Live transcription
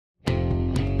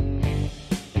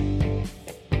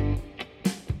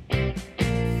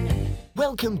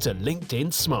Welcome to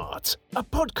LinkedIn Smart, a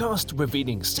podcast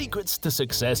revealing secrets to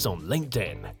success on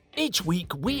LinkedIn. Each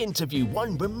week, we interview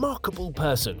one remarkable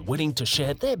person willing to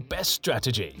share their best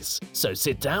strategies. So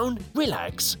sit down,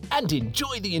 relax, and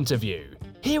enjoy the interview.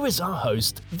 Here is our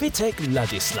host, Vitek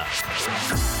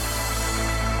Ladislav.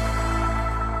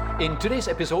 In today's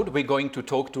episode, we're going to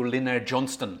talk to Linnér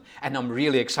Johnston, and I'm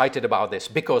really excited about this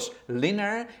because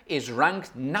Linnér is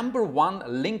ranked #1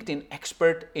 LinkedIn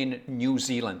expert in New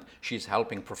Zealand. She's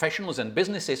helping professionals and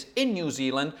businesses in New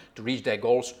Zealand to reach their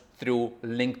goals through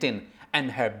LinkedIn,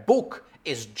 and her book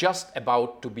is just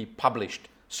about to be published.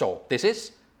 So this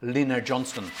is Linnér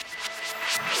Johnston.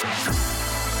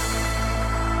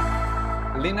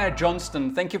 Linnér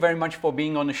Johnston, thank you very much for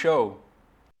being on the show.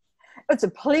 It's a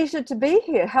pleasure to be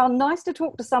here. How nice to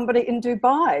talk to somebody in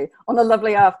Dubai on a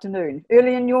lovely afternoon,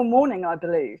 early in your morning, I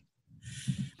believe.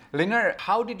 Linnér,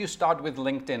 how did you start with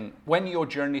LinkedIn? When your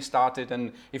journey started,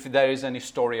 and if there is any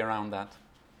story around that?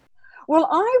 Well,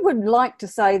 I would like to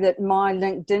say that my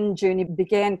LinkedIn journey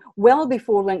began well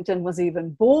before LinkedIn was even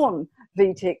born,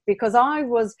 Vitek, because I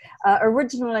was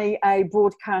originally a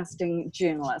broadcasting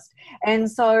journalist.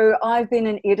 And so I've been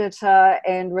an editor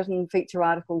and written feature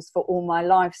articles for all my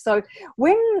life. So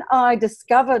when I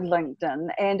discovered LinkedIn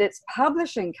and its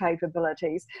publishing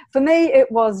capabilities, for me,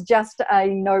 it was just a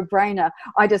no-brainer.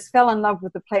 I just fell in love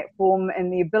with the platform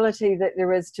and the ability that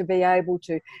there is to be able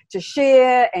to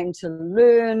share and to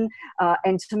learn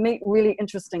and to meet really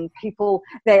interesting people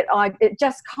that it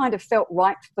just kind of felt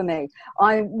right for me.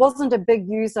 I wasn't a big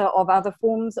user of other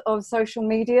forms of social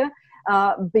media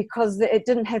because it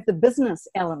didn't have the business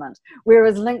element,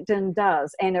 whereas LinkedIn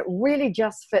does, and it really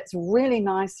just fits really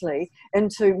nicely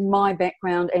into my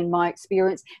background and my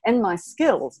experience and my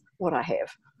skills, what I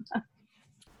have.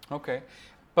 Okay.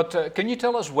 But can you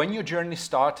tell us when your journey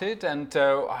started and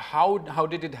how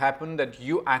did it happen that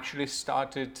you actually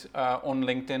started on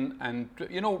LinkedIn and,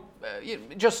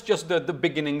 just the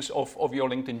beginnings of your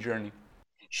LinkedIn journey?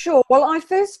 Sure. Well, I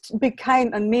first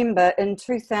became a member in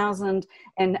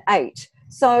 2008.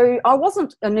 So I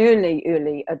wasn't an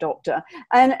early adopter,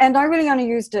 and I really only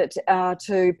used it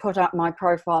to put up my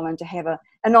profile and to have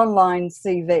an online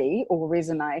CV or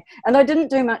resume. And I didn't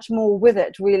do much more with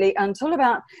it really until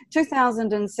about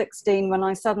 2016 when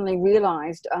I suddenly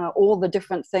realized all the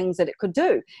different things that it could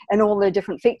do and all the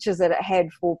different features that it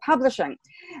had for publishing.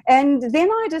 And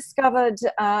then I discovered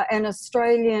an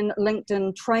Australian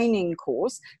LinkedIn training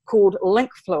course called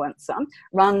Linkfluencer,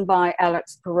 run by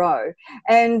Alex Perot,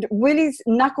 and really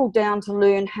knuckled down to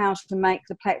learn how to make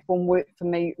the platform work for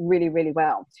me really, really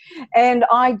well. And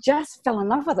I just fell in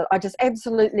love with it. I just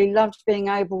absolutely loved being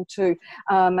able to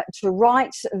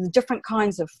write different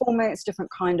kinds of formats, different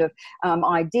kind of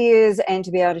ideas, and to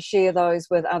be able to share those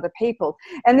with other people.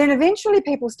 And then eventually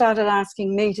people started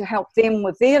asking me to help them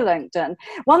with their LinkedIn.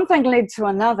 One thing led to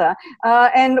another,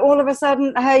 and all of a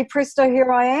sudden, hey, presto,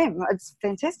 here I am. It's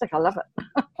fantastic. I love it.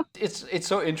 It's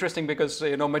so interesting because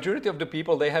majority of the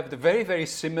people, they have the very, very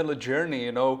similar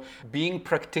journey, being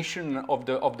practitioner of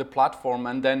the platform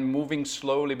and then moving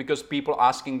slowly because people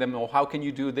asking them, how can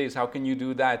you do this, how can you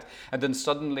do that, and then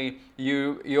suddenly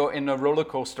you're in a roller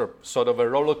coaster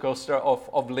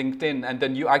of LinkedIn, and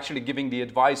then you actually giving the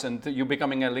advice and you're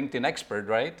becoming a LinkedIn expert,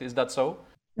 right? Is that so?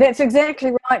 That's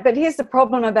exactly right. But here's the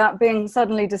problem about being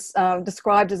suddenly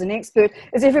described as an expert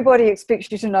is everybody expects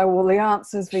you to know all the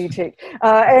answers, Vitek.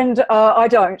 And I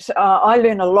don't. I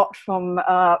learn a lot from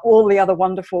all the other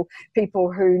wonderful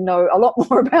people who know a lot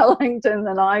more about LinkedIn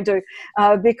than I do,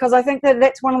 because I think that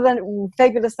that's one of the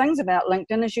fabulous things about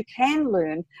LinkedIn is you can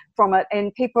learn from it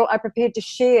and people are prepared to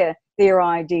share their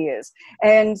ideas.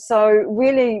 And so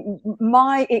really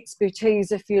my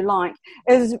expertise, if you like,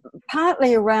 is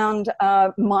partly around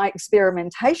my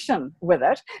experimentation with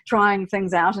it, trying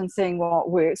things out and seeing what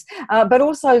works, but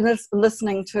also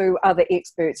listening to other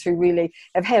experts who really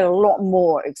have had a lot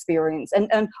more experience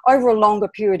and over a longer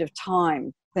period of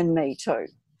time than me too.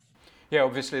 Yeah,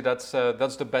 obviously that's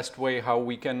the best way how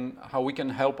we can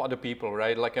help other people,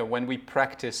 right? Like when we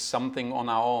practice something on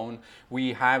our own,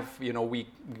 we have we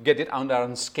get it under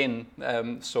our skin,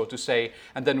 so to say,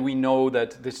 and then we know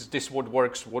that this is what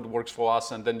works for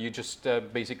us, and then you just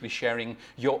basically sharing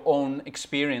your own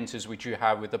experiences which you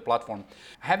have with the platform.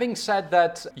 Having said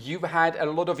that, you've had a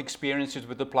lot of experiences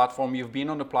with the platform. You've been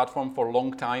on the platform for a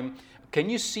long time. Can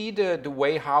you see the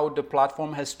way how the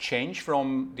platform has changed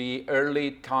from the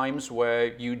early times where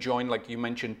you joined, like you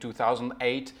mentioned,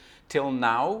 2008 till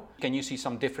now? Can you see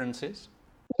some differences?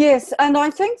 Yes, and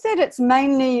I think that it's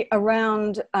mainly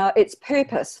around its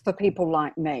purpose for people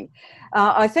like me.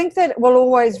 I think that it will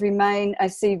always remain a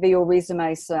CV or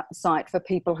resume site for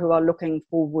people who are looking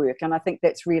for work, and I think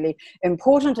that's really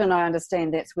important, and I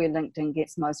understand that's where LinkedIn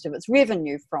gets most of its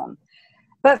revenue from.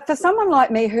 But for someone like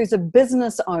me who's a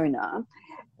business owner,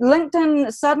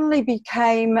 LinkedIn suddenly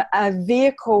became a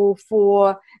vehicle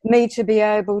for me to be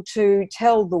able to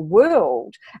tell the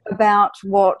world about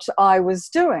what I was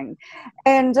doing.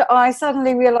 And I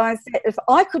suddenly realized that if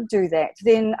I could do that,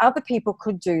 then other people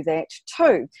could do that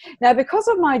too. Now, because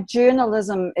of my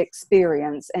journalism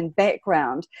experience and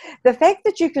background, the fact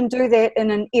that you can do that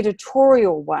in an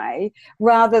editorial way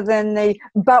rather than the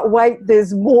but wait,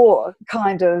 there's more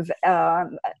kind of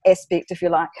aspect, if you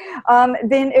like,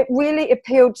 then it really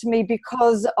appealed to me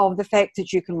because of the fact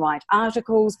that you can write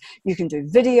articles, you can do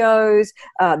videos,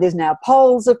 there's now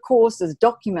polls, of course, there's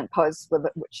document posts with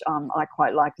it, which I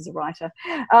quite like as a writer.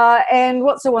 And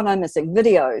what's the one I'm missing?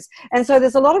 Videos. And so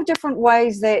there's a lot of different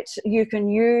ways that you can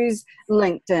use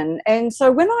LinkedIn. And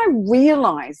so when I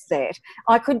realized that,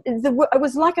 it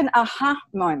was like an aha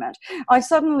moment. I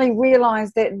suddenly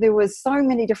realized that there was so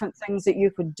many different things that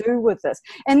you could do with this.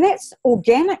 And that's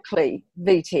organically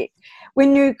VTech.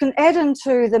 When you can add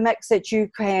into the mix that you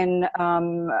can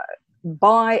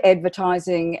buy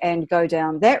advertising and go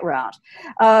down that route,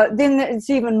 then it's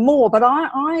even more. But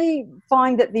I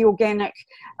find that the organic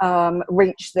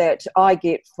reach that I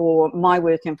get for my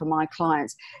work and for my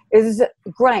clients is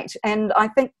great. And I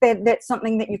think that that's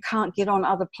something that you can't get on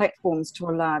other platforms to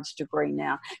a large degree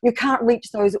now. You can't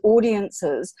reach those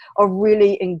audiences of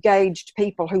really engaged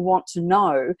people who want to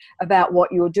know about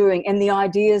what you're doing and the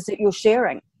ideas that you're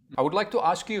sharing. I would like to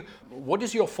ask you, what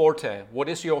is your forte? What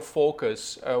is your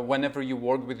focus whenever you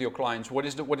work with your clients? What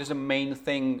is the main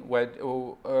thing where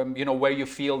where you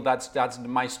feel that's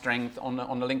my strength on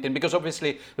the LinkedIn? Because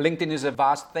obviously LinkedIn is a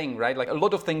vast thing, right? Like a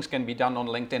lot of things can be done on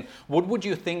LinkedIn. What would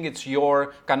you think it's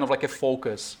your kind of like a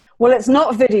focus? Well, it's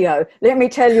not video. Let me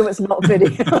tell you, it's not video.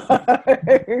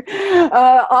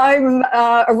 I'm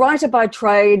a writer by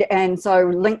trade, and so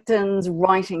LinkedIn's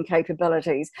writing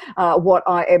capabilities are what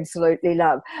I absolutely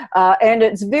love. And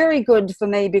it's very good for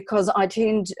me because I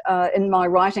tend in my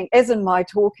writing, as in my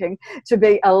talking, to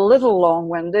be a little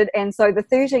long-winded. And so the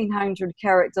 1,300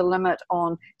 character limit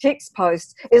on text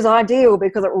posts is ideal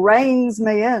because it reins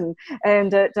me in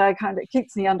and it kind of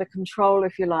keeps me under control,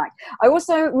 if you like. I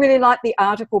also really like the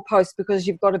article post because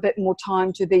you've got a bit more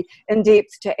time to be in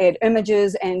depth, to add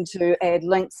images and to add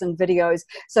links and videos.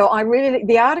 So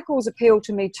the articles appeal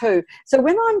to me too. So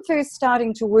when I'm first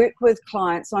starting to work with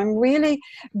clients, I'm really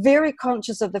very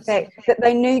conscious of the fact that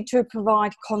they need to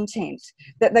provide content,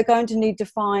 that they're going to need to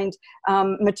find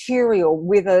material,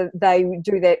 whether they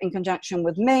do that in conjunction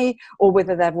with me or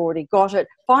whether they've already got it.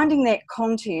 Finding that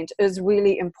content is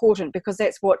really important because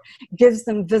that's what gives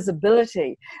them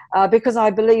visibility. Because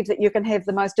I believe that you can have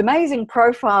the most amazing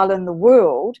profile in the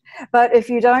world, but if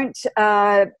you don't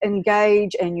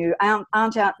engage and you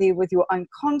aren't out there with your own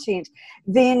content,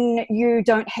 then you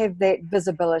don't have that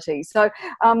visibility. So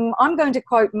I'm going to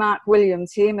quote Mark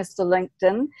Williams here, Mr.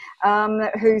 LinkedIn,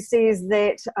 who says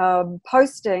that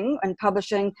posting and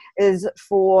publishing is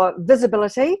for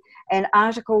visibility and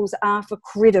articles are for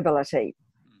credibility.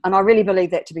 And I really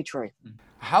believe that to be true.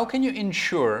 How can you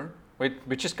ensure,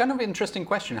 which is kind of an interesting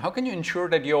question, how can you ensure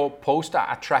that your posts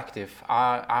are attractive,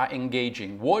 are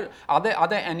engaging? What are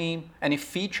there any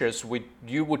features which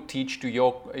you would teach to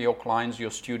your clients, your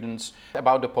students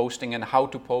about the posting and how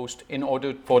to post in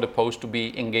order for the post to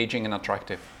be engaging and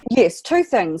attractive? Yes, two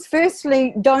things.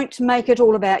 Firstly, don't make it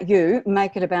all about you,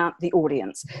 make it about the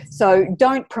audience. So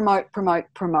don't promote.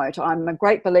 I'm a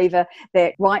great believer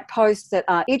that write posts that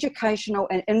are educational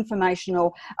and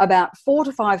informational about 4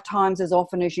 to 5 times as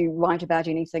often as you write about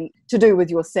anything to do with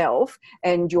yourself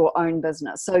and your own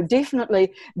business. So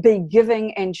definitely be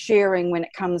giving and sharing when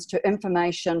it comes to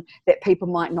information that people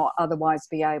might not otherwise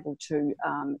be able to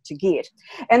get.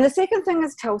 And the second thing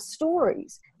is tell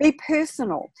stories. Be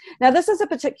personal. Now, this is a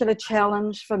particular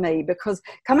challenge for me because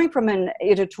coming from an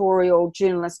editorial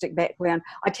journalistic background,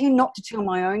 I tend not to tell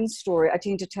my own story. I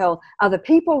tend to tell other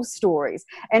people's stories.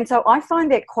 And so I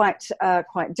find that quite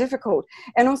difficult.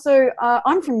 And also,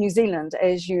 I'm from New Zealand,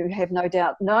 as you have no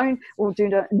doubt known, or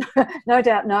no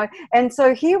doubt know. And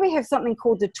so here we have something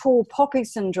called the tall poppy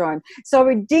syndrome. So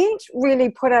we didn't really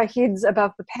put our heads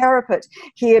above the parapet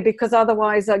here because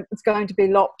otherwise it's going to be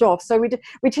lopped off. So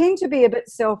we tend to be a bit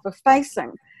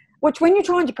self-effacing. which when you're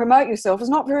trying to promote yourself is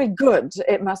not very good,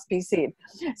 it must be said.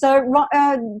 So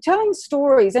telling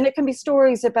stories, and it can be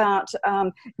stories about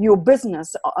your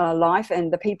business life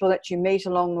and the people that you meet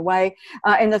along the way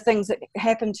and the things that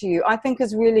happen to you, I think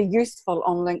is really useful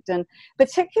on LinkedIn,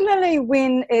 particularly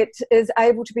when it is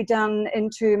able to be done in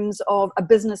terms of a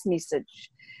business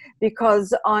message.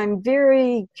 Because I'm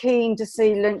very keen to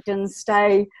see LinkedIn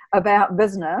stay about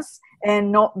business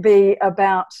and not be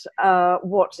about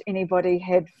what anybody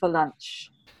had for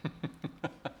lunch.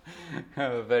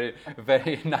 Very,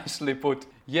 very nicely put.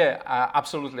 Yeah,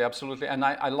 absolutely. And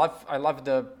I love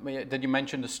that you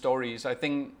mentioned the stories. I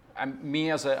think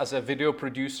me as a video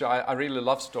producer, I really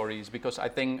love stories, because I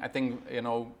think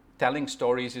telling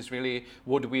stories is really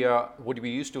what we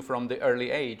used to from the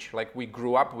early age. Like, we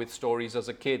grew up with stories as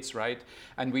a kids, right?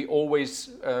 And we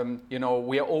always,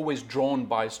 we are always drawn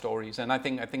by stories. And I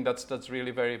think that's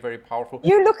really very, very powerful.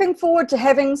 You're looking forward to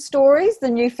having stories, the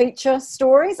new feature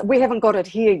stories? We haven't got it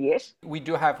here yet. We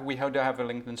do have a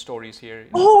LinkedIn stories here.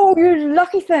 Oh, you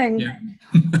lucky thing. Yeah.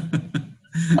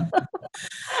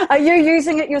 Are you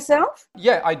using it yourself?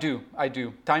 Yeah, I do.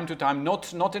 Time to time,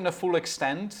 not in a full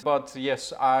extent, but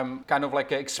yes, I'm kind of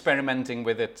like experimenting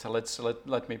with it.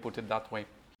 Let me put it that way.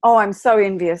 Oh, I'm so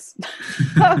envious.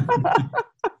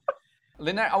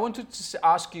 Lynette, I wanted to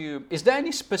ask you, is there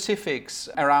any specifics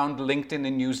around LinkedIn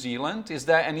in New Zealand? Is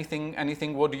there anything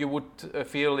what you would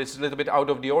feel is a little bit out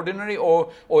of the ordinary,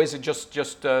 or is it just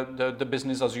the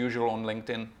business as usual on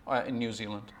LinkedIn in New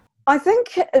Zealand? I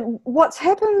think what's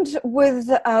happened with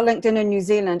LinkedIn in New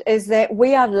Zealand is that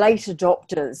we are late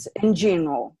adopters in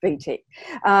general, VT.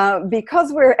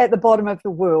 Because we're at the bottom of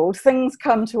the world, things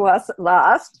come to us at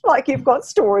last, like you've got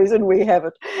stories and we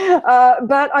haven't.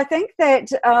 But I think that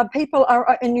people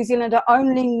in New Zealand are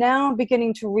only now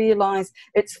beginning to realise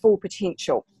its full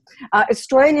potential.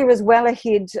 Australia is well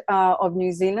ahead of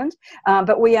New Zealand,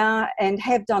 but we are, and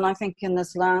have done, I think, in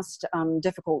this last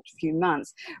difficult few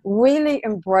months, really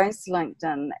embrace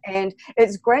LinkedIn. And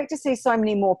it's great to see so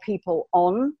many more people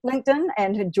on LinkedIn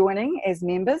and joining as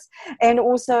members, and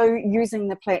also using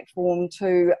the platform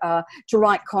to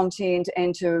write content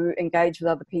and to engage with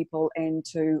other people and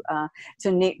to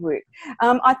network.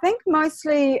 I think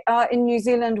mostly in New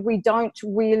Zealand we don't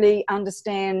really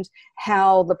understand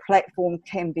how the platform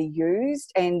can be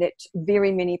used, and that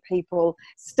very many people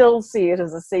still see it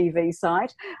as a CV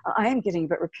site. I am getting a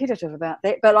bit repetitive about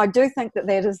that, but I do think that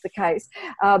is the case.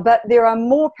 But there are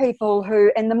more people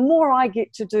who, and the more I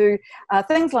get to do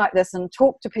things like this and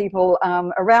talk to people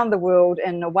around the world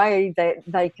in a way that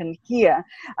they can hear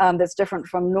that's different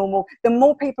from normal, the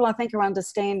more people I think are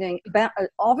understanding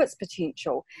of its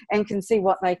potential and can see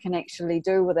what they can actually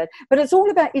do with it. But it's all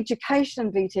about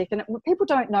education, VTech, and people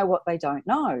don't know what they don't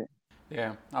know.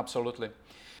 Yeah, absolutely.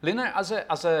 Lina, as a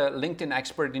LinkedIn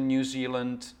expert in New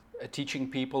Zealand,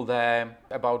 teaching people there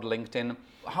about LinkedIn,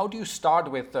 how do you start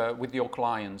with your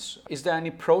clients? Is there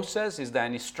any process? Is there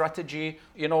any strategy?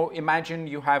 Imagine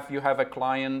you have a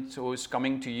client who is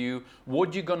coming to you.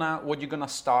 What you gonna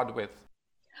start with?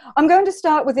 I'm going to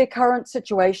start with their current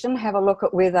situation, have a look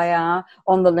at where they are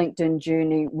on the LinkedIn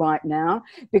journey right now,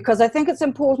 because I think it's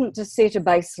important to set a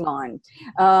baseline.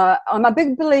 I'm a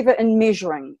big believer in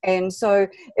measuring, and so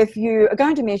if you are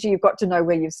going to measure, you've got to know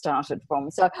where you've started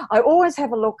from. So I always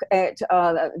have a look at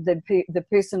the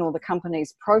person or the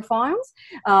company's profiles,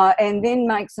 and then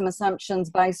make some assumptions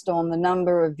based on the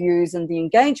number of views and the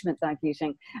engagement they're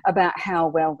getting about how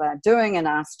well they're doing, and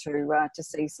ask to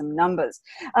see some numbers.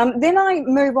 Then I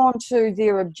move on to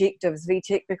their objectives,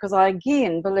 VTech, because I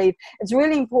again believe it's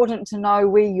really important to know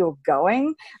where you're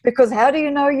going, because how do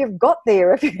you know you've got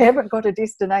there if you haven't got a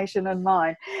destination in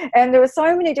mind? And there are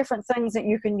so many different things that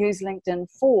you can use LinkedIn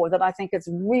for that I think it's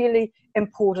really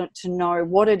important to know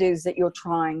what it is that you're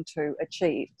trying to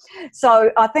achieve.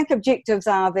 So I think objectives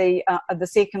are the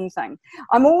second thing.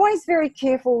 I'm always very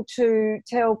careful to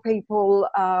tell people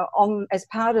as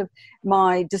part of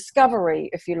my discovery,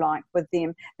 if you like, with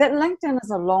them, that LinkedIn is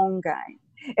a long game.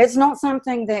 It's not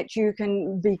something that you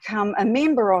can become a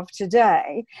member of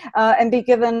today and be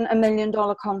given $1 million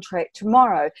contract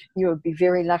tomorrow. You would be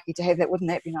very lucky to have that. Wouldn't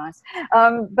that be nice?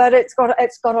 But it's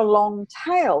got a long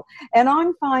tail. And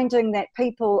I'm finding that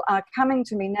people are coming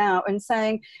to me now and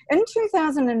saying, in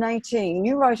 2018,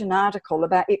 you wrote an article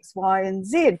about X, Y, and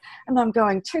Z. And I'm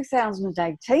going,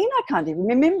 2018? I can't even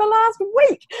remember last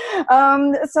week.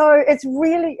 So it's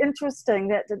really interesting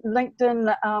that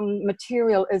LinkedIn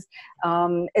material is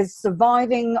is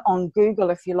surviving on Google,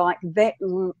 if you like,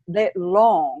 that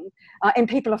long, and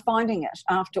people are finding it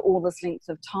after all this length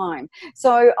of time.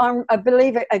 So I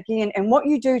believe, again, and what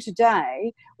you do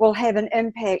today will have an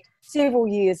impact several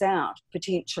years out,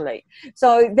 potentially.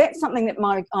 So that's something that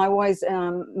I always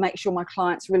make sure my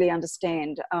clients really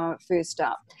understand first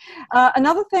up.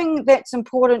 Another thing that's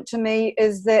important to me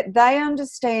is that they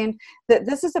understand that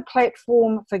this is a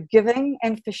platform for giving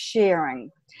and for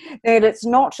sharing. That it's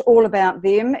not all about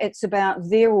them, it's about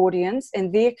their audience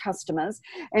and their customers.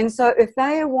 And so if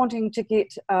they are wanting to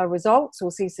get results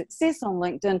or see success on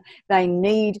LinkedIn, they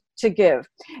need to give.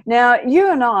 Now,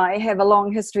 you and I have a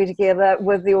long history together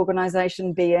with the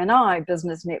organisation BNI,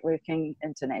 Business Networking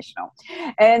International.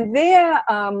 And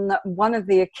one of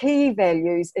their key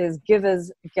values is givers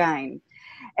gain.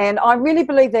 And I really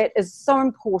believe that is so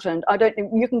important.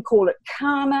 You can call it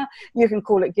karma, you can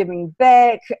call it giving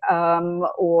back,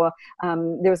 or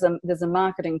there's a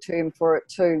marketing term for it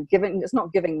too. Giving, it's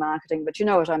not giving marketing, but you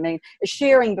know what I mean. It's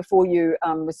sharing before you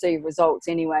receive results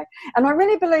anyway. And I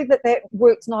really believe that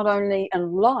works not only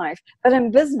in life, but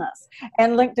in business.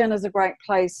 And LinkedIn is a great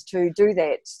place to do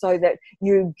that, so that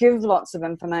you give lots of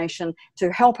information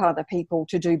to help other people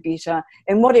to do better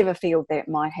in whatever field that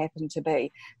might happen to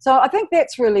be. So I think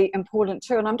that's really important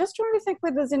too. And I'm just trying to think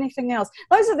whether there's anything else.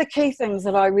 Those are the key things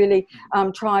that I really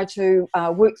try to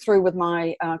work through with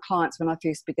my clients when I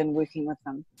first begin working with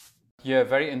them. Yeah,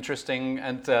 very interesting.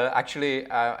 And actually,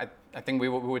 I think we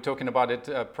were talking about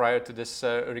it prior to this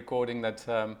recording, that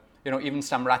even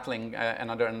Sam Rattling,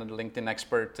 another LinkedIn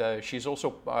expert, she's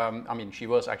also, she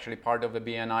was actually part of the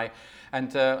BNI.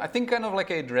 And I think kind of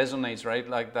like it resonates, right?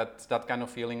 Like that kind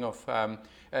of feeling of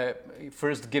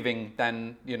first giving,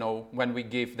 then, when we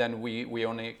give, then we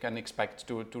only can expect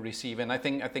to receive. And I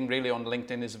think really on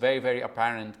LinkedIn is very, very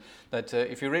apparent that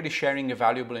if you're really sharing a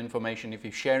valuable information, if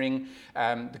you're sharing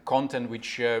the content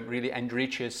which really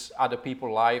enriches other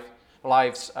people's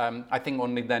lives, I think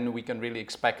only then we can really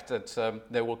expect that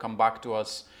they will come back to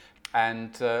us,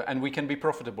 and we can be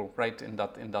profitable, right, in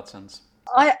that sense.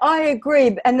 I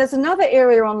agree. And there's another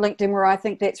area on LinkedIn where I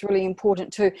think that's really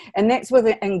important too, and that's with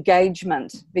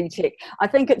engagement, VTech. I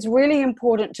think it's really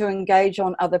important to engage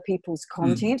on other people's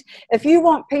content. If you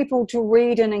want people to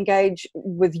read and engage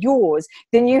with yours,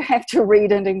 then you have to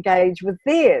read and engage with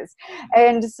theirs.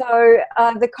 And so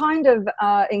the kind of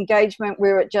engagement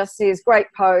where it just says, great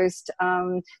post,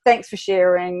 thanks for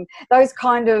sharing, those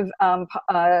kind of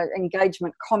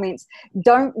engagement comments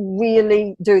don't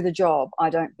really do the job, I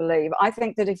don't believe. I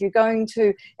think that if you're going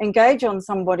to engage on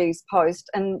somebody's post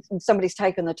and somebody's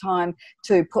taken the time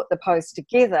to put the post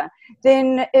together,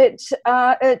 then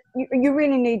you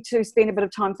really need to spend a bit of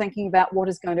time thinking about what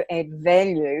is going to add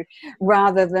value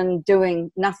rather than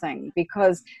doing nothing,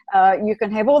 because you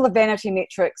can have all the vanity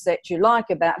metrics that you like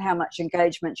about how much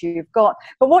engagement you've got,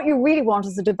 but what you really want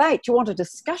is a debate. You want a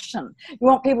discussion. You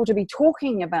want people to be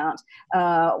talking about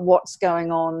what's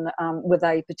going on with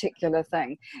a particular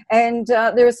thing. And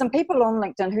there are some people on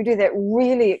LinkedIn who do that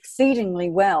really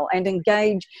exceedingly well and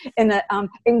engage in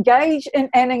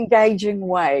an engaging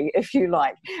way, if you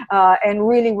like, and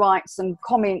really write some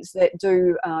comments that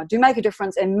do make a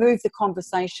difference and move the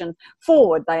conversation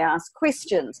forward. They ask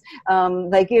questions.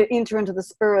 They enter into the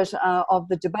spirit of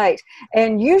the debate,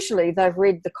 and usually they've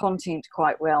read the content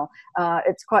quite well.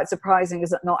 It's quite surprising,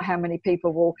 is it not, how many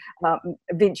people will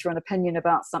venture an opinion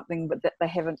about something but that they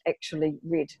haven't actually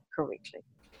read correctly.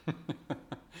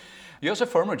 You're also a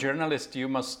former journalist. You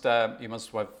must have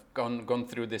gone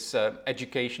through this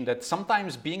education that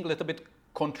sometimes being a little bit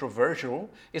controversial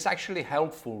is actually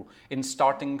helpful in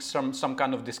starting some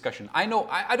kind of discussion. I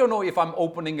don't know if I'm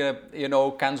opening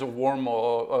a cans of worms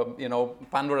or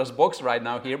Pandora's box right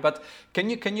now here, but can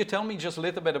you tell me just a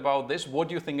little bit about this? What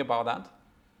do you think about that?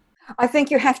 I think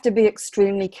you have to be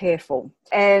extremely careful,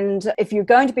 and if you're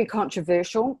going to be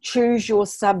controversial, choose your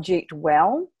subject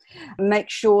well. Make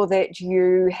sure that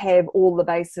you have all the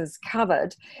bases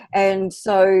covered, and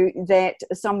so that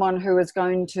someone who is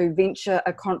going to venture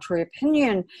a contrary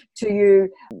opinion to you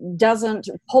doesn't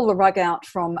pull the rug out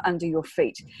from under your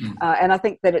feet. And I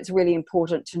think that it's really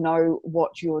important to know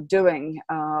what you're doing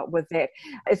with that.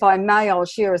 If I may, I'll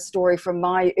share a story from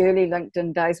my early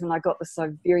LinkedIn days when I got this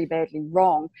so very badly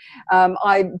wrong.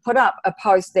 I put up a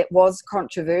post that was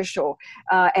controversial,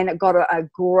 and it got a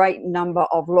great number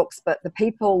of looks, but the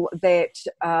people feel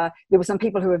that there were some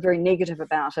people who were very negative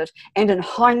about it, and in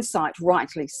hindsight,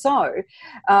 rightly so.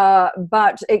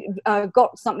 But it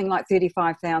got something like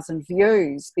 35,000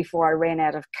 views before I ran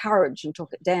out of courage and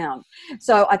took it down.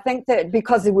 So I think that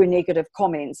because there were negative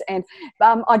comments, and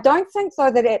I don't think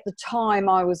though that at the time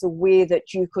I was aware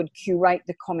that you could curate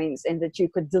the comments and that you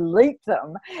could delete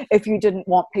them if you didn't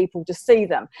want people to see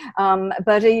them.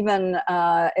 But even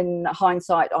in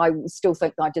hindsight, I still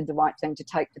think that I did the right thing to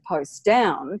take the post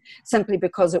down, simply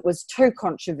because it was too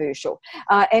controversial.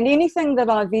 And anything that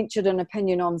I ventured an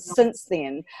opinion on since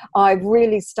then, I've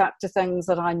really stuck to things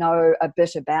that I know a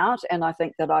bit about, and I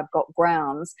think that I've got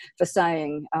grounds for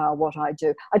saying what I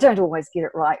do. I don't always get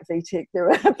it right, VTech. There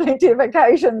are plenty of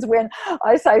occasions when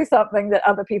I say something that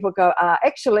other people go,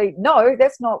 actually, no,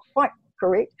 that's not quite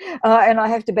correct, and I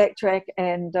have to backtrack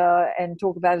and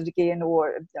talk about it again,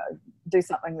 or do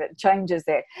something that changes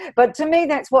that. But to me,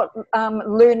 that's what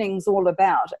learning's all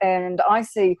about, and I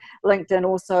see LinkedIn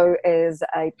also as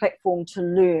a platform to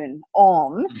learn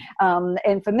on.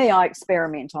 And for me, I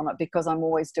experiment on it because I'm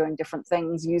always doing different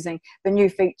things, using the new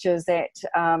features that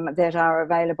that are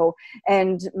available,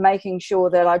 and making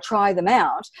sure that I try them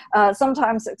out.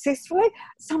 Sometimes successfully,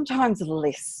 sometimes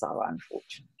less so,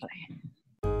 unfortunately.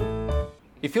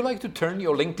 If you like to turn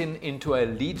your LinkedIn into a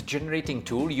lead generating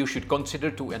tool, you should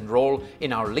consider to enroll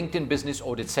in our LinkedIn Business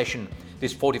Audit session.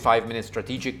 This 45-minute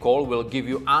strategic call will give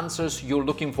you answers you're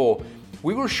looking for.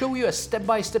 We will show you a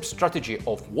step-by-step strategy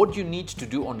of what you need to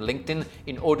do on LinkedIn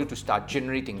in order to start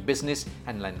generating business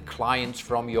and land clients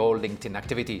from your LinkedIn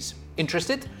activities.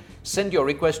 Interested? Send your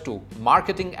request to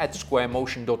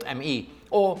marketing@squaremotion.me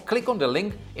or click on the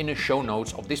link in the show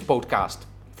notes of this podcast.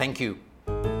 Thank you.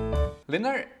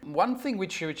 Linda, one thing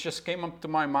which just came up to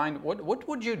my mind, what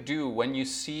would you do when you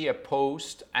see a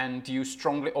post and you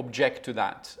strongly object to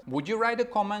that? Would you write a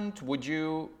comment? Would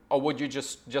you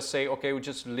just say, okay, we'll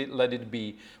just let it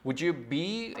be? Would you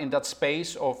be in that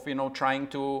space of, trying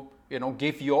to,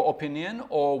 give your opinion,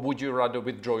 or would you rather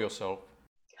withdraw yourself?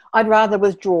 I'd rather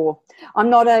withdraw. I'm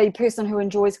not a person who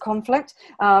enjoys conflict.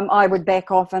 I would back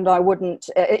off, and I wouldn't,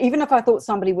 even if I thought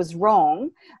somebody was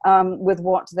wrong with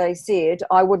what they said,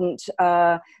 I wouldn't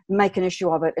make an issue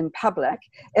of it in public.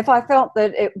 If I felt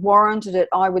that it warranted it,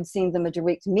 I would send them a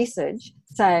direct message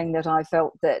saying that I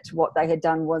felt that what they had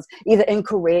done was either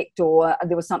incorrect or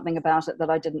there was something about it that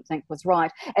I didn't think was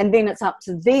right. And then it's up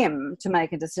to them to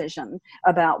make a decision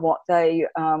about what they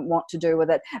want to do with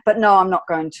it. But no, I'm not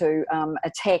going to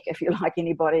attack, if you like,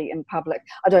 anybody in public.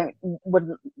 I don't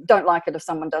like it if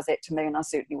someone does that to me, and I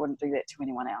certainly wouldn't do that to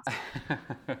anyone else.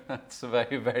 That's a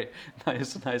very, very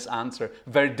nice answer.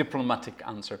 Very diplomatic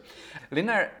answer.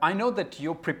 Linda, I know that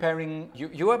you're preparing.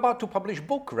 You're about to publish a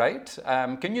book, right?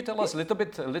 Can you tell us a little bit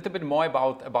more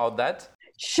about that?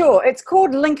 Sure, it's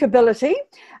called Linkability.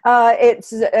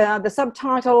 The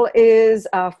subtitle is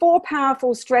 4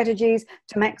 Powerful Strategies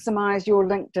to Maximize Your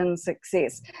LinkedIn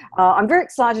Success. I'm very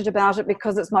excited about it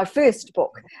because it's my first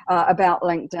book about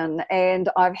LinkedIn, and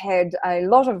I've had a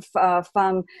lot of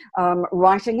fun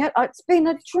writing it. It's been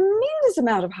a tremendous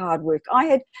amount of hard work. I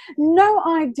had no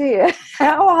idea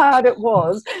how hard it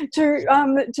was to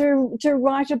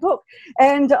write a book,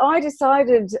 and I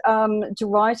decided to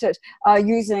write it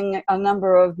using a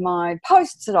number of my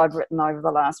posts that I've written over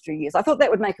the last few years. I thought that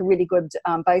would make a really good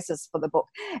basis for the book,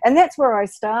 and that's where I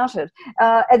started.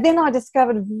 And then I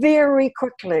discovered very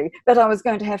quickly that I was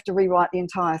going to have to rewrite the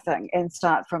entire thing and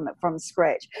start from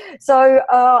scratch. So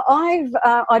I've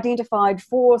identified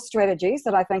 4 strategies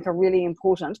that I think are really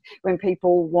important when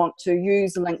people want to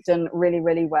use LinkedIn really,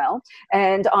 really well,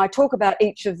 and I talk about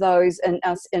each of those in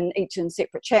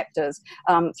separate chapters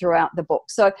throughout the book.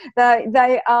 So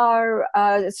they are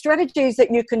strategies that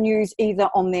you can use either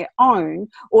on their own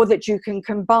or that you can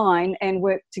combine and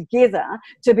work together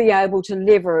to be able to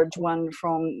leverage one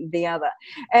from the other.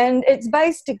 And it's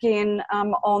based again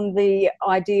on the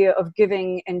idea of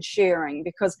giving and sharing,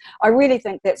 because I really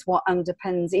think that's what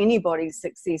underpins anybody's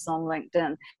success on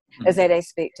LinkedIn, is that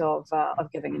aspect of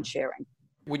giving and sharing.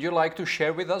 Would you like to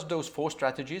share with us those 4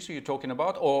 strategies you're talking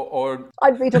about, or?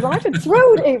 I'd be delighted,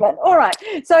 thrilled even. All right.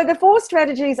 So the 4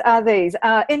 strategies are these,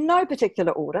 in no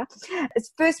particular order. The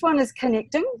first one is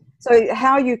connecting. So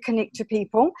how you connect to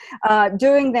people,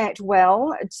 doing that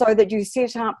well so that you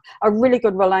set up a really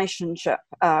good relationship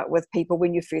with people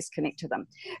when you first connect to them.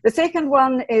 The second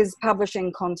one is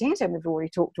publishing content, and we've already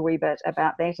talked a wee bit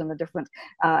about that and the different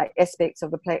aspects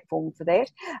of the platform for that.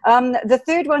 The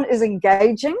third one is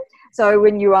engaging. So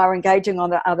when you are engaging on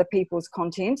the other people's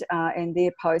content and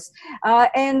their posts.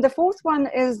 And the fourth one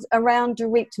is around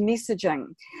direct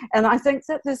messaging. And I think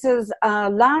that this is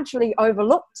largely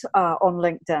overlooked on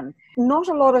LinkedIn. common. Not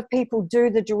a lot of people do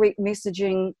the direct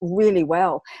messaging really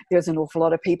well. There's an awful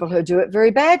lot of people who do it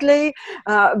very badly,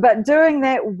 but doing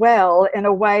that well in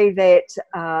a way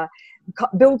that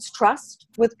builds trust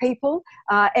with people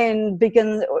and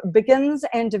begins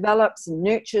and develops and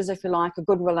nurtures, if you like, a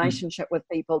good relationship with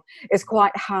people is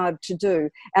quite hard to do.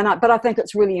 But I think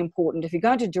it's really important. If you're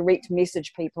going to direct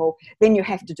message people, then you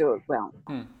have to do it well.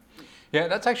 Yeah,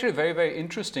 that's actually very, very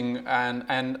interesting,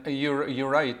 and you're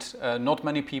right. Not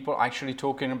many people actually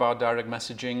talking about direct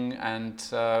messaging,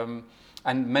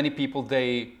 and many people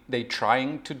they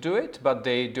trying to do it, but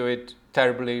they do it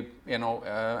terribly,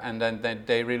 and then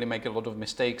they really make a lot of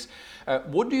mistakes.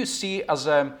 What do you see as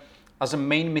a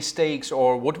main mistakes,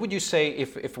 or what would you say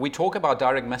if we talk about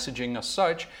direct messaging as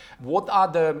such? What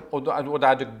are the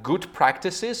good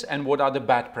practices and what are the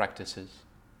bad practices?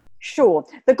 Sure.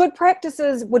 The good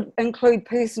practices would include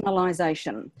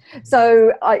personalisation.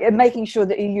 So making sure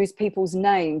that you use people's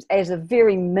names as a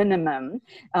very minimum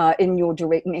in your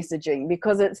direct messaging,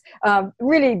 because it's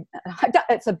really,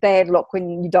 it's a bad look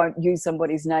when you don't use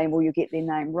somebody's name or you get their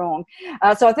name wrong.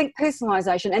 So I think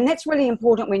personalisation, and that's really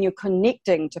important when you're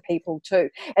connecting to people too.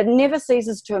 It never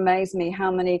ceases to amaze me how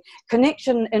many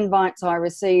connection invites I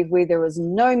receive where there is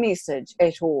no message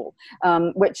at all,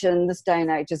 which in this day and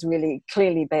age is really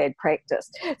clearly bad practice.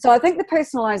 So I think the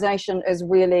personalisation is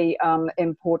really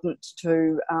important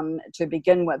to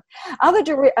begin with.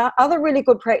 Other really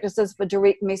good practices for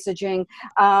direct messaging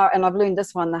are, and I've learned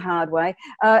this one the hard way,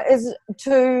 is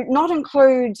to not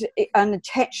include an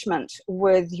attachment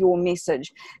with your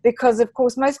message, because of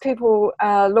course most people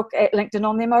look at LinkedIn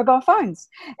on their mobile phones,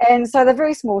 and so they're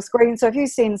very small screens. So if you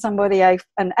send somebody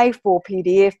an A4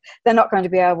 PDF, they're not going to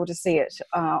be able to see it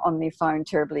on their phone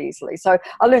terribly easily. So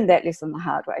I learned that lesson the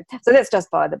hard way. So that's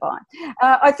just by the by.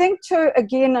 I think too,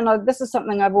 again, and this is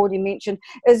something I've already mentioned,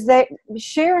 is that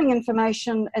sharing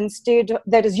information instead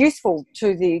that is useful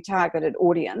to the targeted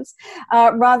audience,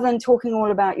 rather than talking all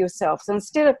about yourself. So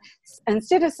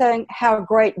instead of saying how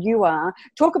great you are,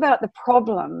 talk about the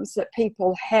problems that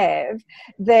people have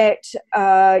that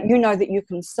that you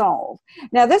can solve.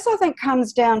 Now, this I think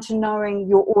comes down to knowing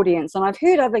your audience, and I've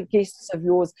heard other guests of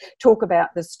yours talk about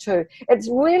this too. It's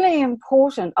really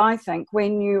important, I think,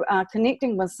 when you are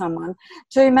connecting with someone,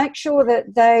 to make sure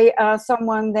that they are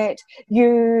someone that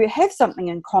you have something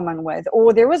in common with,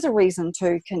 or there is a reason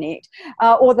to connect,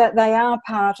 or that they are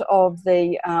part of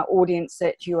the audience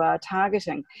that you are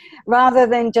targeting, rather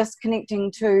than just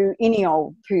connecting to any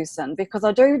old person, because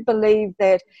I do believe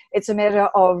that it's a matter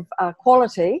of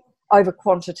quality over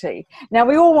quantity. Now,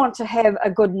 we all want to have a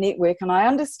good network, and I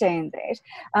understand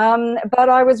that, but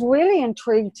I was really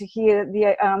intrigued to hear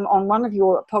on one of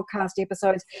your podcast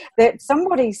episodes that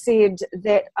somebody said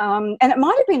that, and it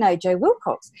might have been AJ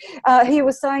Wilcox, he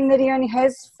was saying that he only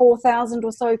has 4,000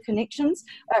 or so connections.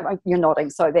 You're nodding,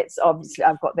 so that's obviously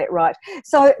I've got that right.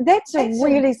 So that's a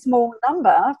really small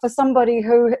number for somebody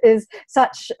who is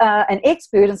such an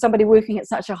expert and somebody working at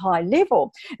such a high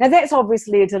level. Now, that's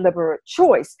obviously a deliberate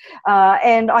choice.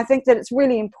 And I think that it's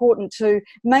really important to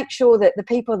make sure that the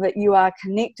people that you are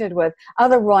connected with are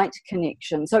the right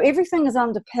connection. So everything is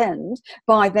underpinned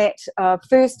by that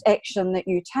first action that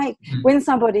you take when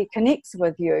somebody connects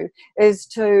with you, is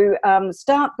to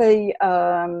start the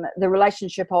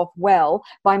relationship off well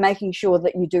by making sure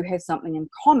that you do have something in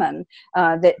common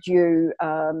that you're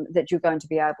going to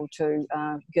be able to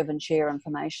give and share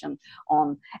information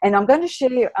on. And I'm going to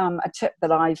share a tip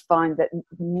that I find that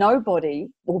nobody,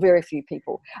 or very few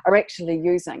people, are actually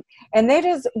using, and that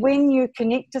is when you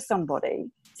connect to somebody,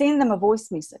 send them a voice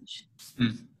message.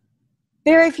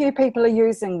 Very few people are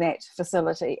using that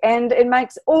facility, and it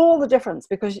makes all the difference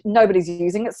because nobody's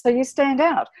using it, so you stand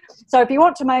out. So if you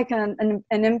want to make an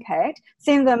impact,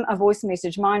 send them a voice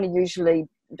message. Mine are usually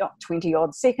 20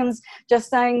 odd seconds, just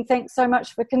saying thanks so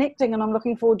much for connecting and I'm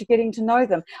looking forward to getting to know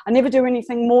them. I never do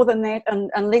anything more than that,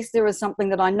 unless there is something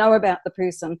that I know about the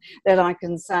person that I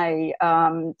can say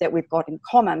that we've got in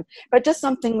common. But just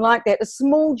something like that, a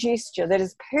small gesture that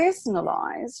is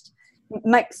personalized,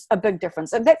 makes a big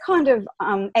difference. And that kind of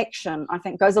action, I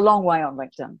think, goes a long way on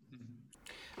LinkedIn.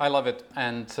 I love it,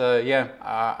 and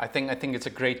I think it's a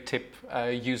great tip,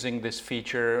 using this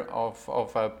feature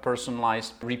of a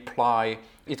personalized reply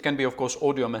It can be, of course,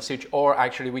 audio message, or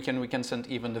actually we can send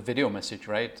even the video message,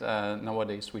 right?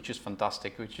 Nowadays, which is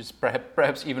fantastic, which is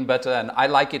perhaps even better, and I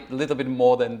like it a little bit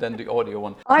more than the audio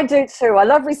one. I do too. I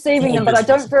love receiving them, but I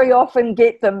don't very often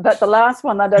get them. But the last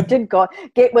one that I did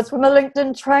get was from a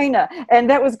LinkedIn trainer, and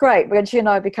that was great. When she and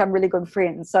I become really good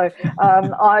friends. So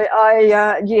I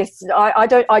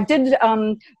did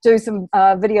do some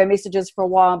video messages for a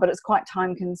while, but it's quite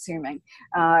time consuming,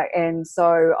 and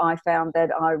so I found that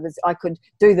I could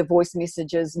do the voice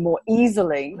messages more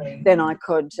easily than I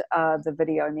could the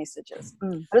video messages.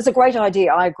 But it's a great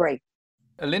idea. I agree.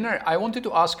 Linda, I wanted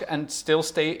to ask, and still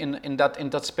stay in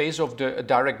that space of the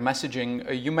direct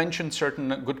messaging. You mentioned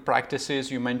certain good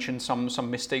practices. You mentioned some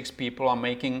mistakes people are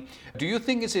making. Do you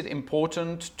think is it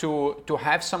important to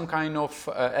have some kind of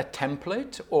a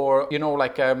template, or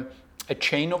like a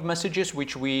chain of messages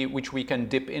which we can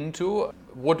dip into?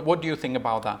 What do you think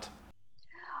about that?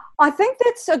 I think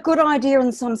that's a good idea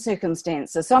in some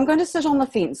circumstances. So I'm going to sit on the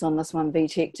fence on this one,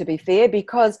 VTech, to be fair,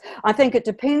 because I think it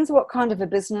depends what kind of a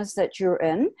business that you're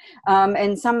in.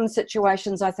 In some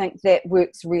situations, I think that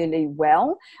works really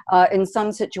well. In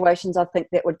some situations, I think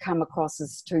that would come across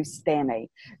as too spammy.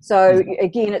 So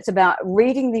again, it's about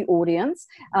reading the audience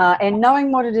and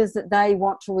knowing what it is that they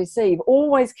want to receive,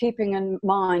 always keeping in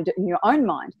mind, in your own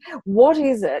mind, what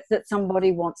is it that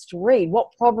somebody wants to read?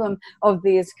 What problem of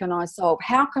theirs can I solve?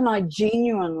 How can I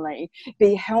genuinely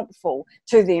be helpful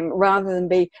to them rather than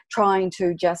be trying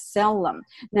to just sell them?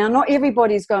 Now, not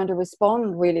everybody's going to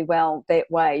respond really well that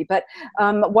way, but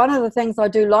one of the things I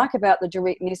do like about the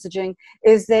direct messaging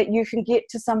is that you can get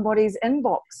to somebody's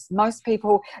inbox. Most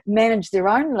people manage their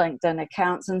own LinkedIn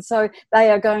accounts, and so they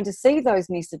are going to see those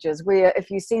messages, where if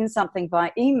you send something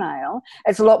by email,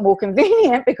 it's a lot more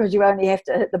convenient because you only have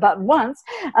to hit the button once,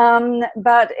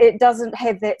 but it doesn't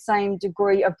have that same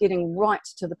degree of getting right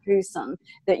to the person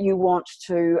that you want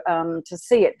to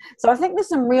see it. So I think there's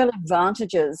some real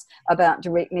advantages about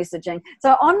direct messaging.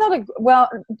 So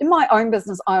in my own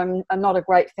business, I'm not a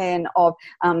great fan of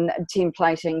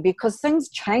templating because things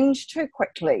change too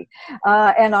quickly.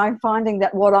 And I'm finding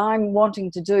that what I'm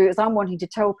wanting to do is I'm wanting to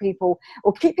tell people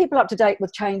or keep people up to date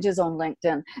with changes on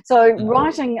LinkedIn. So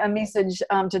writing a message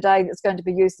today that's going to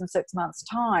be used in 6 months'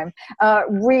 time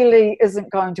really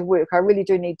isn't going to work. I really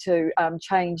do need to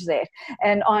change that.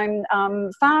 And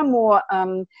I'm far more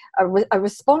a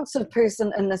responsive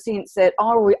person in the sense that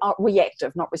I'm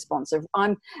reactive, not responsive.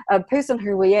 I'm a person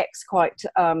who reacts quite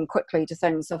quickly to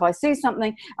things. So if I see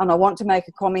something and I want to make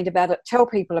a comment about it, tell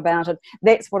people about it,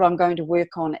 that's what I'm going to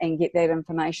work on and get that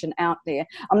information out there.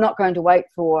 I'm not going to wait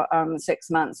for 6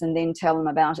 months and then tell them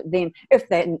about it then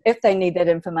if they need that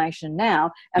information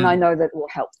now, and I know that it will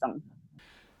help them.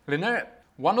 Linda,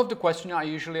 one of the questions I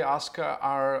usually ask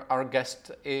our guests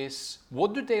is,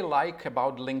 what do they like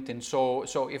about LinkedIn?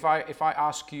 So if I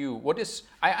ask you,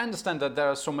 I understand that there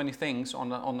are so many things on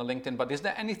the LinkedIn, but is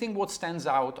there anything what stands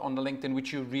out on the LinkedIn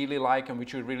which you really like and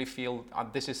which you really feel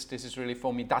this is really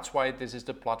for me? That's why this is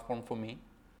the platform for me.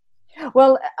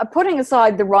 Well, putting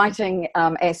aside the writing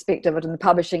aspect of it and the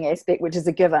publishing aspect, which is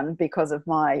a given because of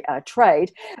my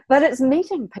trade, but it's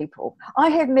meeting people. I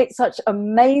have met such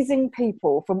amazing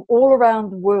people from all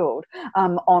around the world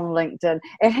on LinkedIn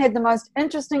and had the most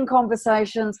interesting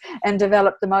conversations and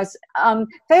developed the most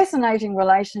fascinating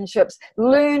relationships,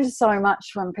 learned so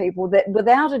much from people that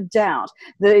without a doubt,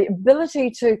 the ability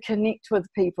to connect with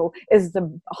people is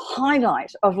the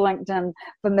highlight of LinkedIn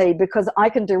for me, because I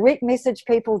can direct message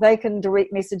people, they can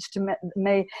direct message to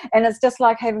me, and it's just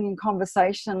like having a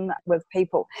conversation with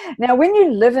people. Now, when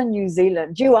you live in New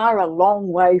Zealand, you are a long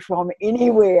way from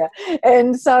anywhere,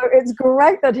 and so it's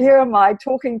great that here am I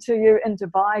talking to you in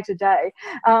Dubai today,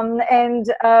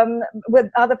 and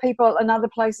with other people in other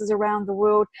places around the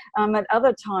world at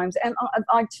other times. And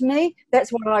to me, that's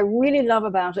what I really love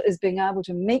about it, is being able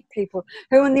to meet people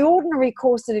who in the ordinary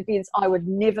course of events I would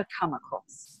never come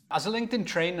across. As a LinkedIn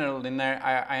trainer, Linda,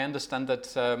 I understand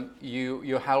that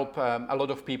you help a lot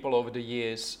of people over the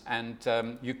years, and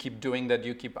you keep doing that.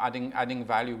 You keep adding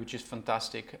value, which is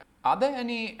fantastic. Are there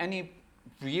any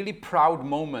really proud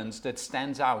moments that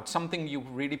stands out? Something you're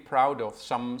really proud of?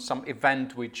 Some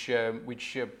event which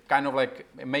kind of like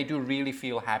made you really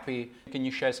feel happy? Can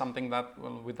you share something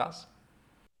with us?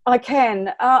 I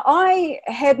can. I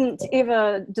hadn't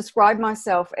ever described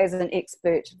myself as an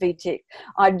expert VTech.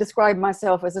 I described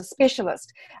myself as a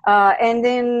specialist. And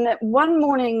then one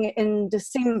morning in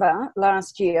December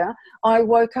last year, I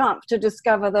woke up to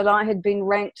discover that I had been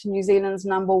ranked New Zealand's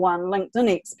 #1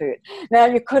 LinkedIn expert. Now,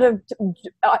 you could have,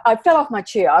 I fell off my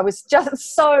chair. I was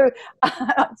just so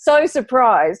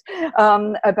surprised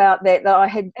about that I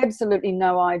had absolutely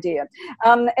no idea.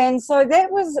 And so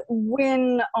that was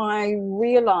when I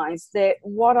realized that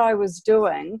what I was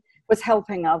doing was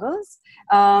helping others,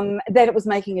 that it was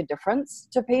making a difference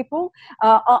to people.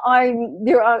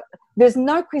 There's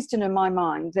no question in my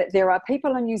mind that there are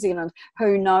people in New Zealand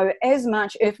who know as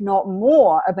much, if not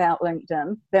more, about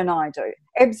LinkedIn than I do.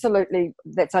 Absolutely,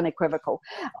 that's unequivocal.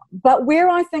 But where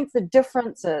I think the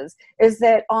difference is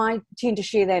that I tend to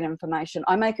share that information.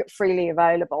 I make it freely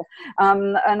available.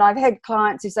 And I've had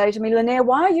clients who say to me, Lanier,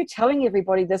 why are you telling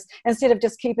everybody this instead of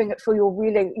just keeping it for your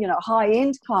really,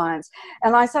 high-end clients?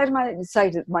 And I say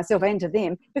to myself and to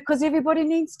them, because everybody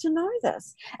needs to know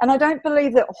this. And I don't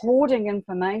believe that hoarding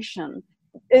information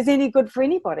is any good for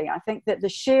anybody. I think that the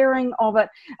sharing of it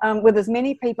with as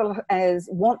many people as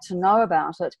want to know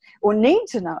about it or need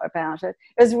to know about it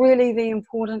is really the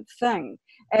important thing.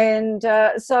 And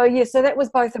so that was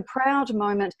both a proud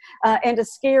moment and a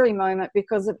scary moment,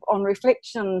 because on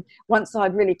reflection, once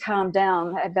I'd really calmed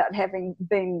down about having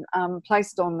been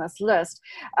placed on this list,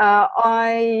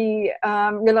 I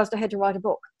realized I had to write a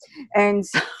book. And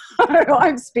so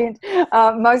I've spent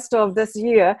most of this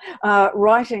year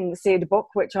writing said book,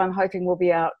 which I'm hoping will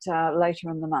be out later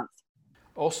in the month.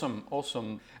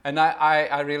 Awesome. And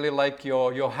I really like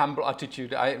your humble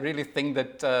attitude. I really think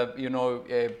that,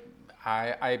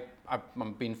 I've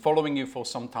been following you for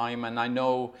some time, and I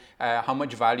know how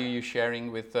much value you're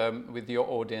sharing with your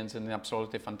audience, and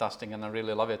absolutely fantastic, and I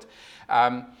really love it.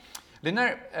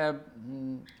 Lina,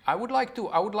 I would like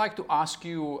to ask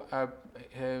you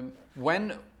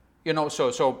when,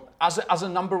 so as a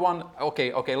 #1,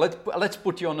 okay, let's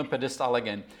put you on a pedestal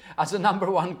again. As a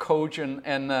 #1 coach in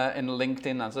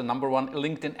LinkedIn, as a #1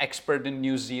 LinkedIn expert in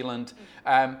New Zealand,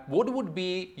 what would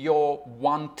be your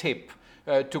one tip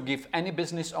to give any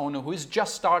business owner who is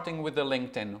just starting with the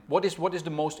LinkedIn? What is the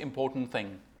most important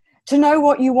thing? To know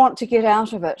what you want to get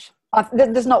out of it.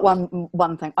 There's not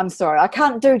one thing. I'm sorry, I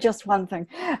can't do just one thing.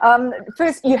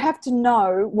 First, you have to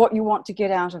know what you want to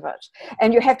get out of it,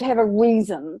 and you have to have a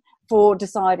reason for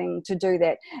deciding to do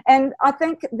that. And I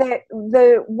think that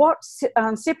what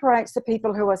separates the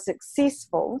people who are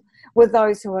successful with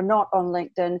those who are not on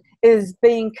LinkedIn is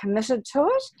being committed to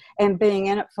it and being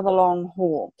in it for the long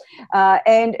haul.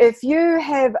 And if you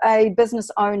have a business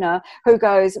owner who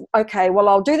goes, okay, well,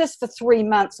 I'll do this for 3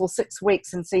 months or 6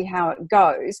 weeks and see how it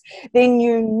goes, then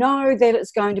you know that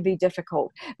it's going to be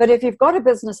difficult. But if you've got a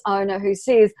business owner who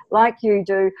says, like you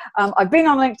do, I've been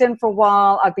on LinkedIn for a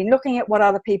while, I've been looking at what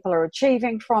other people are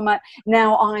achieving from it,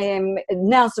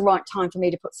 now's the right time for me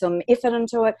to put some effort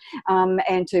into it,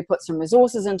 and to put some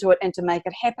resources into it and to make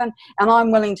it happen, and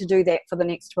I'm willing to do that for the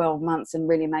next 12 months and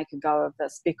really make a go of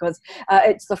this, because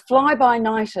it's the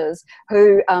fly-by-nighters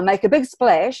who make a big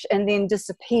splash and then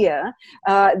disappear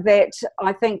that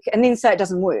I think, and then say it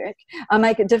doesn't work,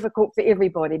 make it difficult for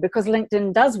everybody, because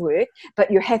LinkedIn does work, but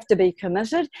you have to be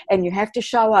committed and you have to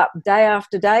show up day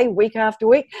after day, week after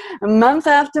week, month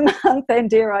after month, and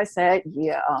dare I say it,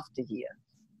 year after year.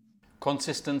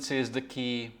 Consistency is the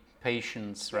key.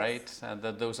 Patience, right?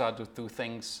 That those are the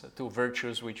two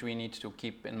virtues which we need to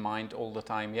keep in mind all the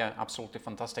time. Yeah, absolutely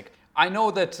fantastic. I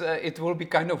know that it will be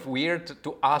kind of weird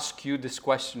to ask you this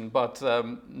question, but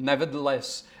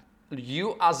nevertheless,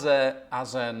 you as a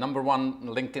 #1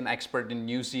 LinkedIn expert in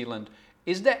New Zealand,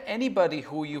 is there anybody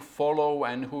who you follow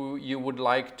and who you would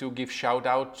like to give shout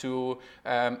out to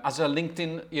as a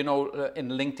LinkedIn, in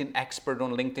LinkedIn expert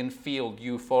on LinkedIn field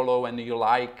you follow and you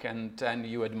like and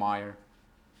you admire?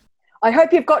 I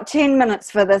hope you've got 10 minutes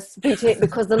for this, BT,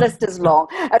 because the list is long.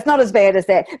 It's not as bad as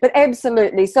that, but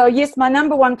absolutely. So yes, my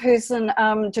 #1 person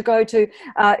to go to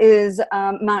is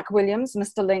Mark Williams,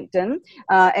 Mr. LinkedIn,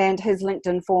 and his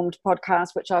LinkedIn Formed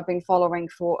podcast, which I've been following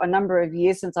for a number of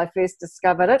years since I first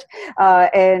discovered it.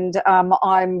 And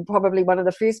I'm probably one of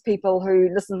the first people who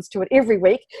listens to it every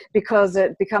week, because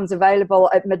it becomes available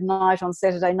at midnight on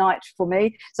Saturday night for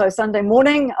me. So Sunday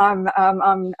morning, I'm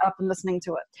up and listening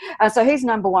to it. So he's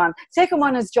 #1. Second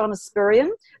one is John Aspirian,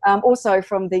 also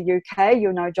from the UK.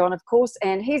 You know John, of course,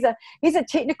 and he's a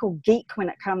technical geek when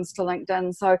it comes to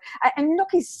LinkedIn. So, and look,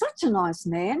 he's such a nice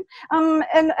man.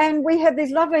 And we have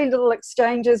these lovely little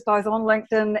exchanges both on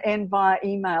LinkedIn and via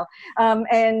email.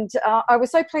 I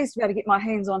was so pleased to be able to get my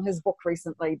hands on his book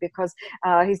recently, because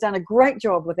he's done a great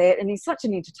job with that, and he's such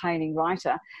an entertaining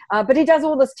writer. But he does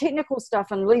all this technical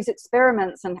stuff and these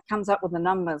experiments and comes up with the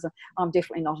numbers. I'm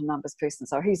definitely not a numbers person,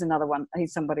 so he's another one.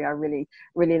 He's somebody I really,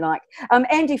 really like.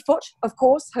 Andy Foote, of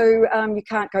course, who you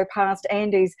can't go past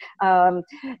Andy's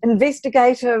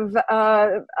investigative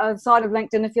side of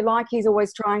LinkedIn, if you like. He's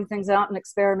always trying things out and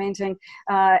experimenting,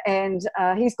 and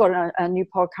he's got a new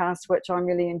podcast which I'm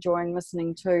really enjoying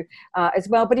listening to as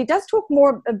well. But he does talk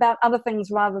more about other things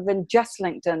rather than just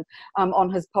LinkedIn on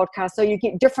his podcast, so you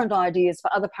get different ideas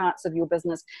for other parts of your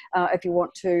business if you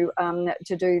want to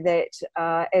do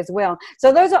that as well.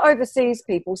 So those are overseas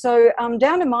people. So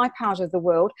down in my part of the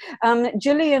world,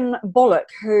 Gillian Bullock,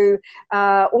 who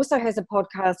also has a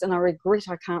podcast, and I regret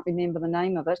I can't remember the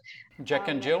name of it. Jack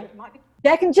and Jill?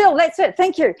 Jack and Jill, that's it.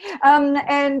 Thank you.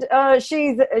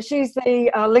 She's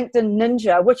the LinkedIn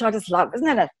Ninja, which I just love. Isn't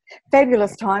that a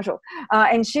fabulous title?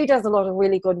 And she does a lot of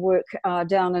really good work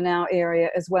down in our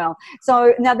area as well.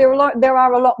 So now there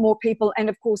are a lot more people, and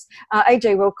of course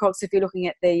AJ Wilcox, if you're looking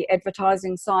at the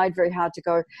advertising side, very hard to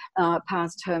go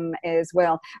past him as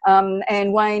well.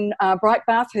 And Wayne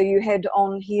Breitbarth, who you had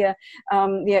on here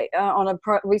on a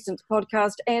recent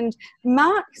podcast, and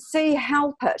Mark C.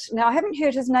 Halpert. Now I haven't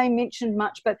heard his name mentioned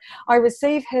much, but I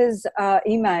receive his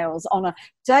emails on a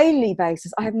daily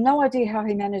basis. I have no idea how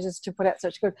he manages to put out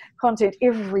such good content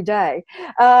every day,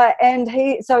 and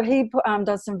he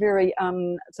does some very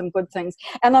some good things.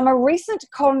 And I'm a recent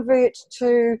convert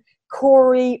to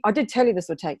Corey, I did tell you this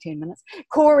would take 10 minutes,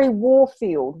 Corey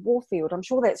Warfield, I'm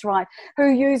sure that's right, who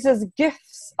uses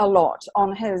GIFs a lot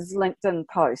on his LinkedIn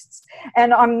posts.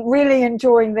 And I'm really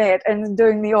enjoying that and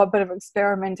doing the odd bit of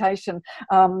experimentation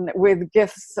with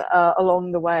GIFs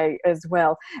along the way as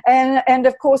well. And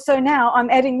of course, so now I'm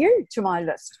adding you to my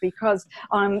list, because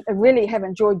I really have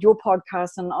enjoyed your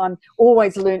podcast, and I'm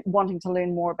always wanting to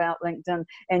learn more about LinkedIn.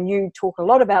 And you talk a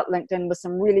lot about LinkedIn with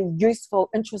some really useful,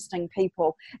 interesting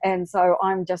people. And so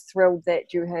I'm just thrilled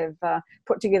that you have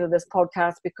put together this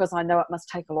podcast, because I know it must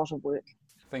take a lot of work.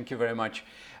 Thank you very much.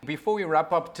 Before we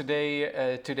wrap up today's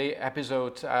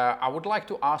episode, I would like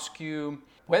to ask you,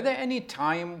 were there any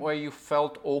time where you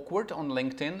felt awkward on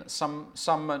LinkedIn?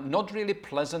 Some not really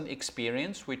pleasant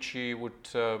experience which you would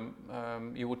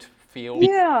feel?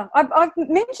 Yeah, I've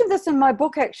mentioned this in my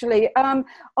book, actually.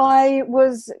 I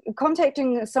was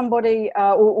contacting somebody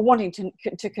or wanting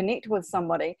to connect with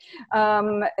somebody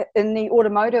in the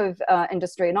automotive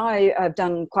industry, and I have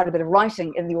done quite a bit of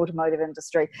writing in the automotive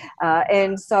industry,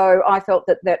 and so I felt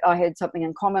that I had something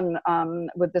in common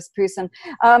with this person,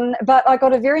 but I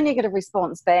got a very negative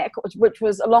response back, which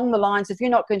was along the lines, if you're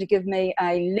not going to give me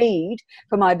a lead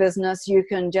for my business, you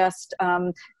can just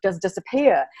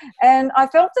disappear. And I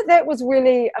felt that was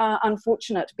really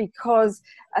unfortunate, because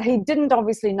he didn't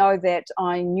obviously know that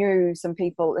I knew some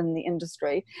people in the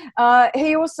industry.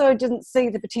 He also didn't see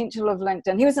the potential of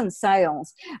LinkedIn. He was in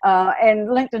sales, and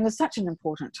LinkedIn is such an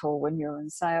important tool when you're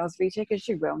in sales, Vitek, as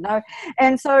you well know.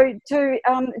 And so to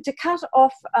cut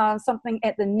off something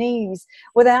at the knees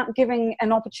without giving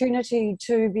an opportunity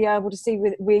to be able to see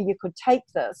where you could take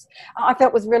this, I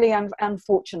felt was really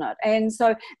unfortunate. And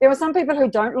so there are some people who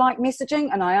don't like messaging,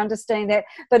 and I understand that,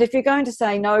 but if you're going to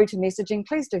say no to messaging,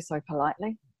 please do so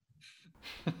politely.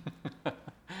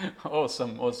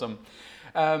 Awesome.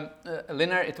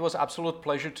 Lina, it was an absolute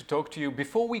pleasure to talk to you.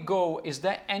 Before we go, is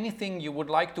there anything you would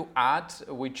like to add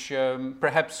which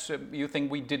perhaps you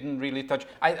think we didn't really touch?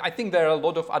 I think there are a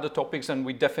lot of other topics, and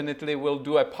we definitely will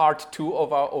do a part 2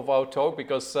 of our talk,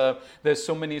 because there's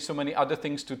so many other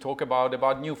things to talk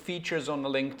about new features on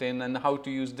LinkedIn and how to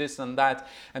use this and that.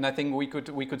 And I think we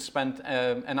could spend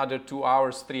another 2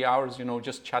 hours, 3 hours,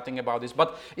 just chatting about this.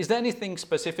 But is there anything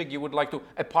specific you would like to,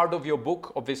 a part of your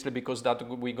book, obviously, because that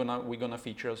we're gonna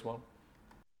feature as well?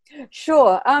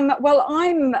 Sure. Well,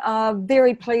 I'm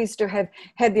very pleased to have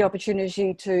had the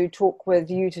opportunity to talk with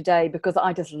you today, because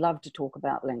I just love to talk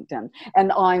about LinkedIn,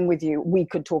 and I'm with you. We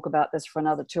could talk about this for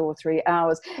another 2 or 3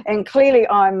 hours, and clearly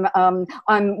I'm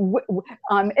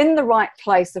in the right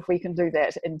place if we can do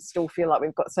that and still feel like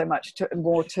we've got so much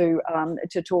more to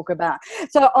talk about.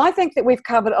 So I think that we've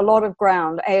covered a lot of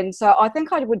ground, and so I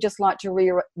think I would just like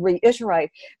to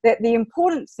reiterate that the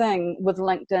important thing with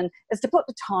LinkedIn is to put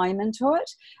the time into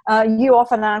it. You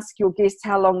often ask your guests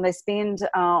how long they spend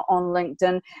on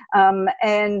LinkedIn,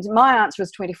 and my answer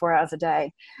is 24 hours a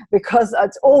day, because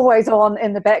it's always on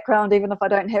in the background. Even if I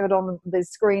don't have it on the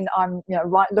screen, I'm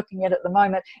right looking at it at the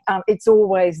moment. It's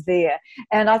always there.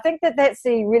 And I think that that's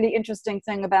the really interesting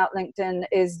thing about LinkedIn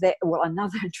is that, well,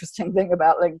 another interesting thing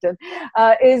about LinkedIn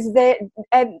is that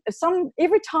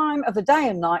every time of the day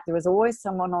and night, there is always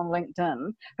someone on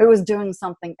LinkedIn who is doing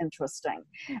something interesting.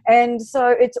 And so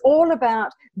it's all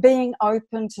about being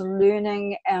open to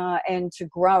learning and to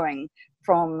growing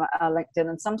from LinkedIn.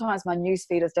 And sometimes my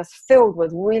newsfeed is just filled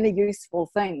with really useful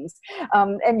things.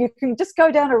 And you can just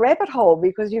go down a rabbit hole,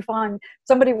 because you find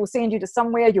somebody will send you to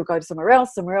somewhere, you'll go to somewhere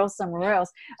else.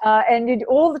 And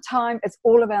all the time, it's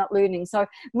all about learning. So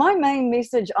my main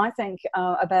message, I think,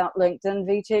 about LinkedIn,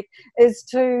 Vitek, is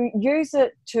to use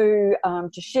it to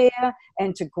share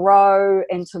and to grow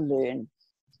and to learn.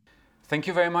 Thank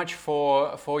you very much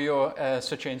for your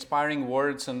such inspiring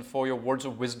words and for your words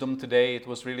of wisdom today. It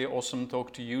was really awesome to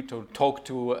talk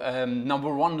to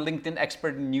 #1 LinkedIn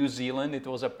expert in New Zealand. It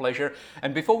was a pleasure.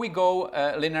 And before we go,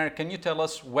 Lynn, can you tell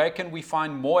us where can we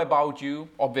find more about you?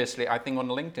 Obviously, I think on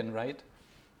LinkedIn, right?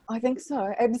 I think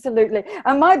so, absolutely.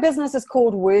 My business is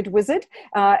called Word Wizard,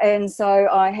 and so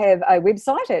I have a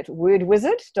website at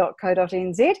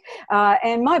wordwizard.co.nz,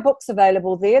 and my book's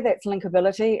available there. That's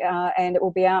Linkability, and it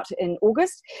will be out in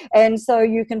August. And so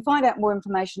you can find out more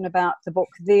information about the book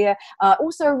there.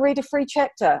 Also read a free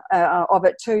chapter of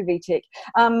it too, Vitek.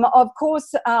 Of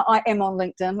course, I am on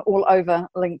LinkedIn, all over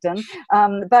LinkedIn,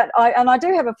 but I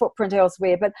do have a footprint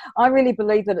elsewhere, but I really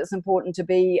believe that it's important to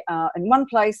be in one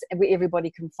place where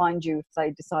everybody can find you if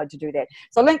they decide to do that.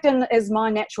 So LinkedIn is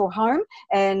my natural home,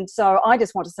 and so I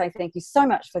just want to say thank you so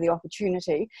much for the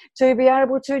opportunity to be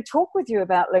able to talk with you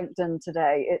about LinkedIn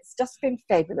today. It's just been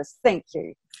fabulous. Thank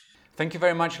you. Thank you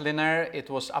very much, Lynn. It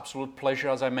was absolute pleasure,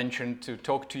 as I mentioned, to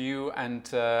talk to you, and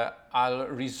I'll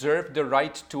reserve the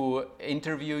right to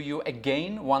interview you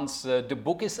again once the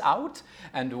book is out,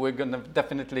 and we're going to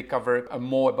definitely cover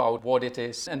more about what it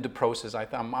is and the process.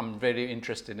 I'm very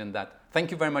interested in that.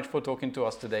 Thank you very much for talking to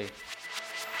us today.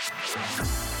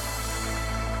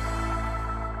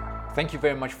 Thank you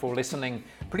very much for listening.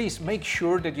 Please make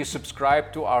sure that you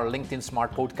subscribe to our LinkedIn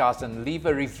Smart podcast and leave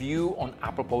a review on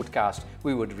Apple Podcast.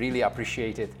 We would really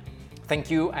appreciate it. Thank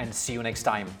you and see you next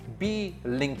time. Be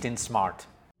LinkedIn Smart.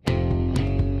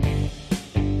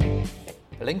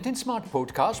 LinkedIn Smart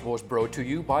podcast was brought to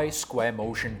you by Square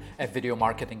Motion, a video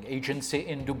marketing agency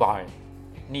in Dubai.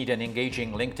 Need an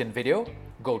engaging LinkedIn video?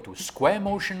 Go to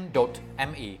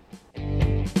squaremotion.me.